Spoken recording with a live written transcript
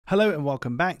Hello and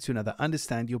welcome back to another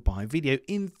Understand Your Buyer video.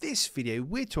 In this video,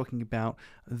 we're talking about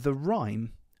the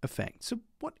rhyme effect. So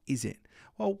what is it?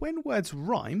 Well, when words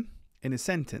rhyme in a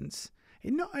sentence,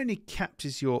 it not only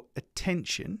captures your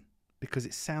attention because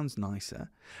it sounds nicer,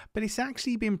 but it's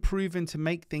actually been proven to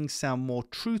make things sound more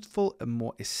truthful and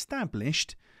more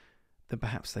established than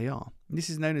perhaps they are. This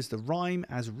is known as the rhyme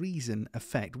as reason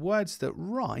effect. Words that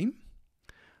rhyme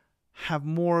have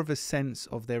more of a sense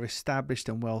of they're established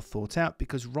and well thought out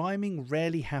because rhyming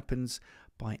rarely happens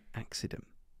by accident.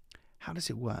 How does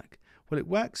it work? Well, it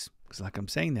works because, like I'm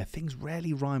saying there, things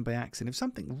rarely rhyme by accident. If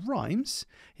something rhymes,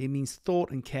 it means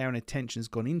thought and care and attention has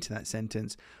gone into that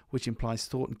sentence, which implies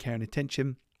thought and care and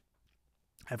attention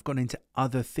have gone into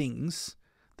other things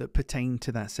that pertain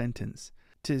to that sentence.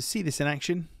 To see this in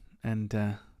action,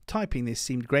 and typing this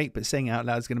seemed great, but saying it out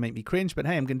loud is going to make me cringe, but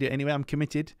hey, I'm going to do it anyway. I'm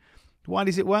committed. Why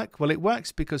does it work? Well, it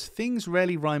works because things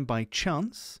rarely rhyme by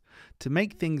chance. To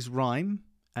make things rhyme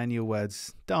and your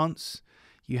words dance,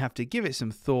 you have to give it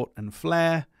some thought and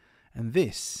flair, and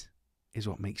this is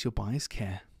what makes your buyers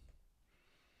care.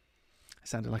 It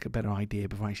sounded like a better idea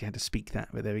before I actually had to speak that,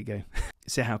 but there we go.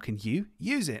 So how can you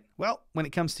use it? Well, when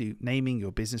it comes to naming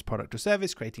your business, product or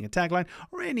service, creating a tagline,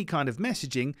 or any kind of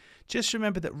messaging, just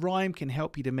remember that rhyme can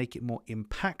help you to make it more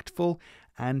impactful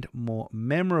and more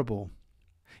memorable.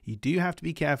 You do have to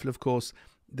be careful, of course,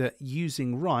 that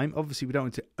using rhyme, obviously we don't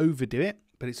want to overdo it,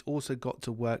 but it's also got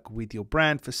to work with your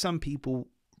brand. For some people,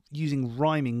 using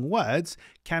rhyming words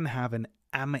can have an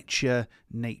amateur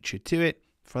nature to it.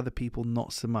 For other people,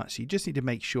 not so much. So you just need to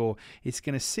make sure it's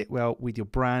going to sit well with your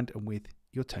brand and with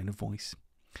your tone of voice.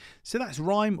 So that's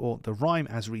rhyme, or the rhyme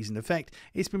as reason effect.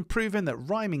 It's been proven that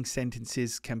rhyming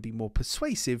sentences can be more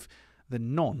persuasive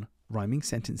than non-rhyming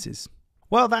sentences.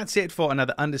 Well, that's it for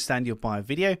another Understand Your Buyer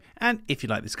video. And if you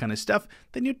like this kind of stuff,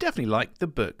 then you'll definitely like the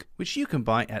book, which you can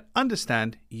buy at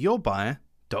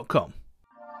understandyourbuyer.com.